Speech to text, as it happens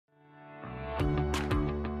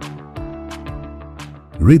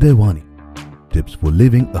Hridayawani. Tips for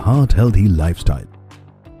living a heart-healthy lifestyle.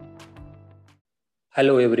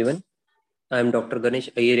 Hello everyone, I am Dr.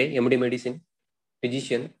 Ganesh Ahire, MD Medicine,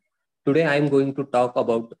 physician. Today I am going to talk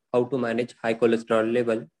about how to manage high cholesterol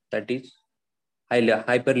level, that is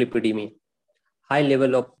hyperlipidemia. High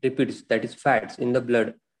level of lipids, that is fats in the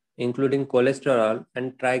blood, including cholesterol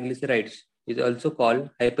and triglycerides, is also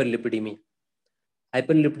called hyperlipidemia.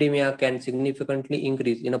 Hyperlipidemia can significantly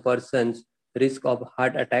increase in a person's risk of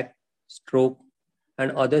heart attack, stroke,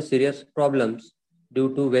 and other serious problems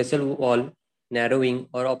due to vessel wall narrowing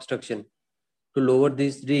or obstruction. To lower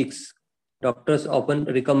these risks, doctors often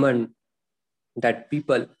recommend that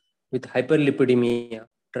people with hyperlipidemia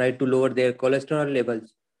try to lower their cholesterol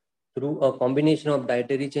levels through a combination of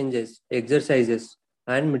dietary changes, exercises,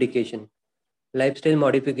 and medication. Lifestyle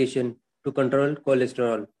modification to control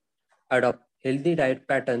cholesterol. Adopt healthy diet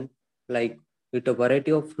pattern like eat a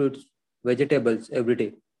variety of fruits, vegetables every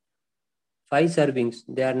day. 5 servings,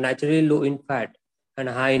 they are naturally low in fat and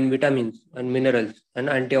high in vitamins and minerals and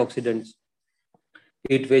antioxidants.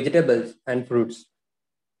 Eat vegetables and fruits.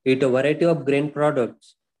 Eat a variety of grain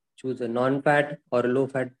products. Choose a non-fat or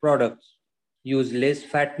low-fat products. Use less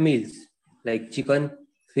fat meals like chicken,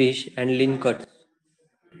 fish, and lean cuts.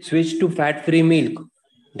 Switch to fat-free milk,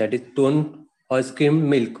 that is toned or skimmed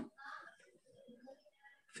milk.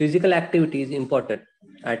 Physical activity is important.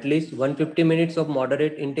 At least 150 minutes of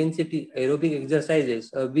moderate intensity aerobic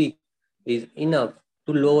exercises a week is enough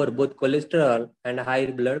to lower both cholesterol and high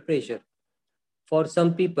blood pressure. For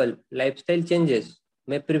some people, lifestyle changes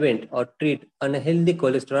may prevent or treat unhealthy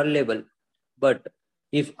cholesterol level. But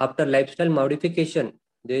if after lifestyle modification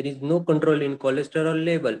there is no control in cholesterol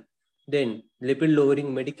level, then lipid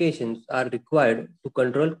lowering medications are required to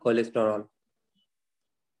control cholesterol.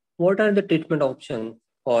 What are the treatment options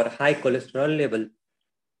for high cholesterol level?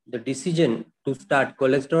 The decision to start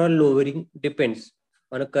cholesterol lowering depends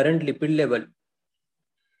on a current lipid level,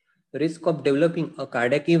 risk of developing a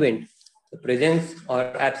cardiac event, the presence or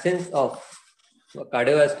absence of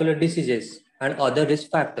cardiovascular diseases, and other risk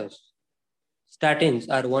factors. Statins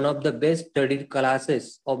are one of the best studied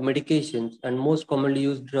classes of medications and most commonly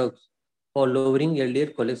used drugs for lowering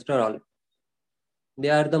LDL cholesterol. They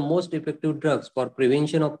are the most effective drugs for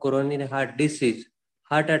prevention of coronary heart disease,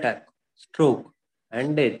 heart attack, stroke,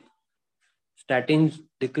 and death. Statins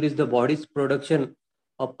decrease the body's production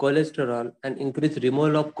of cholesterol and increase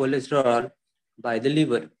removal of cholesterol by the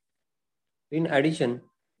liver. In addition,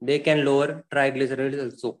 they can lower triglycerides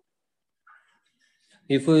also.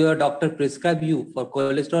 If your doctor prescribe you for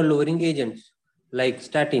cholesterol lowering agents like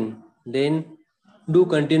statin, then do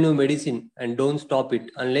continue medicine and don't stop it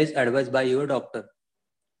unless advised by your doctor.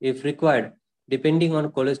 If required, depending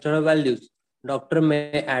on cholesterol values, doctor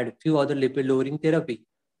may add few other lipid lowering therapy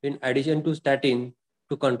in addition to statin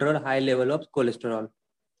to control high level of cholesterol.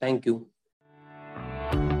 Thank you.